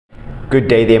Good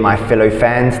day there, my fellow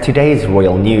fans. Today's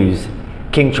royal news.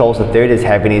 King Charles III is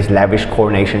having his lavish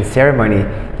coronation ceremony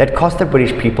that cost the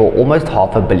British people almost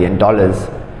 $500 million.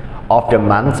 After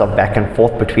months of back and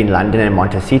forth between London and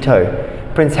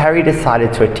Montecito, Prince Harry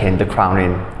decided to attend the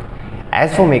crowning.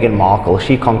 As for Meghan Markle,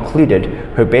 she concluded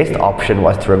her best option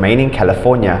was to remain in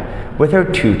California with her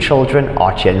two children,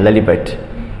 Archie and Lilibet.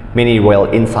 Many royal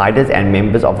insiders and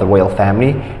members of the royal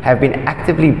family have been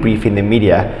actively briefing the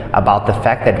media about the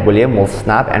fact that William will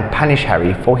snub and punish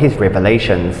Harry for his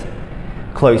revelations.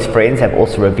 Close friends have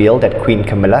also revealed that Queen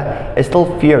Camilla is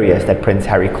still furious that Prince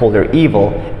Harry called her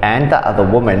evil and the other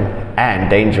woman and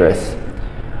dangerous.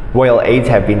 Royal aides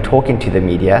have been talking to the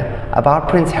media about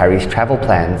Prince Harry's travel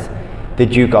plans. The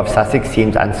Duke of Sussex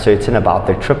seems uncertain about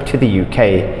the trip to the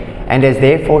UK and has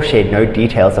therefore shared no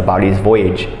details about his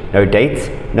voyage, no dates,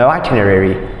 no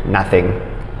itinerary, nothing.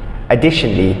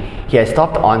 Additionally, he has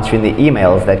stopped answering the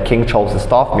emails that King Charles'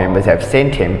 staff members have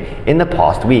sent him in the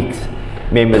past weeks.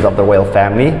 Members of the royal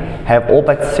family have all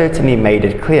but certainly made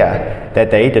it clear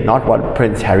that they did not want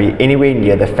Prince Harry anywhere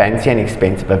near the fancy and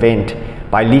expensive event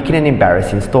by leaking an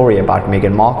embarrassing story about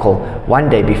Meghan Markle one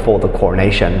day before the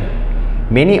coronation.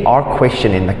 Many are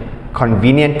questioning the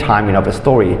convenient timing of a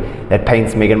story that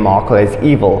paints Meghan Markle as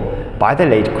evil by the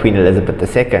late Queen Elizabeth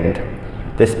II.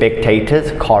 The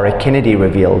Spectator's Cara Kennedy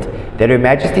revealed that Her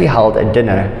Majesty held a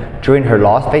dinner during her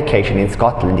last vacation in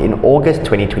Scotland in August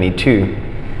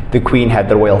 2022. The Queen had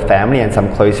the royal family and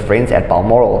some close friends at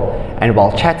Balmoral, and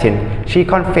while chatting, she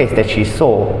confessed that she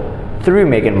saw through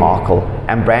Meghan Markle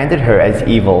and branded her as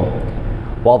evil.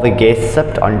 While the guests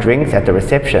sipped on drinks at the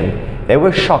reception, they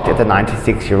were shocked that the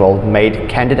 96-year-old made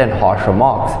candid and harsh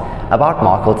remarks about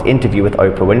Markle's interview with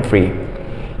Oprah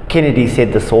Winfrey. Kennedy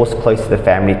said the source close to the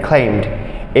family claimed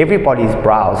everybody's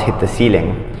brows hit the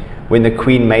ceiling when the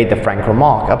Queen made the frank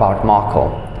remark about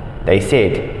Markle. They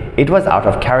said it was out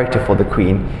of character for the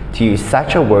Queen to use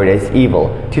such a word as evil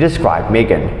to describe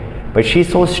Meghan, but she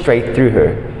saw straight through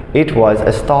her. It was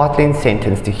a startling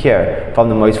sentence to hear from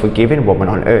the most forgiving woman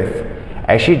on earth.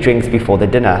 As she drinks before the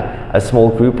dinner, a small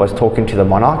group was talking to the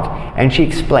monarch, and she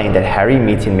explained that Harry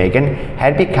meeting Meghan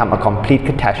had become a complete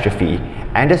catastrophe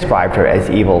and described her as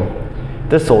evil.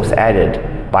 The source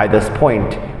added, "By this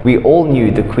point, we all knew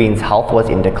the Queen's health was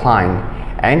in decline,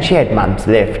 and she had months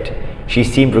left. She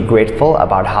seemed regretful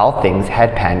about how things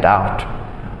had panned out."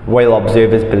 Royal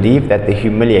observers believe that the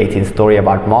humiliating story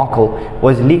about Markle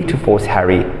was leaked to force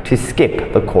Harry to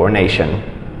skip the coronation.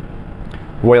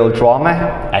 Royal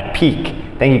drama at peak.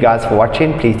 Thank you guys for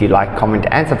watching. Please do like, comment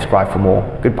and subscribe for more.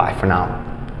 Goodbye for now.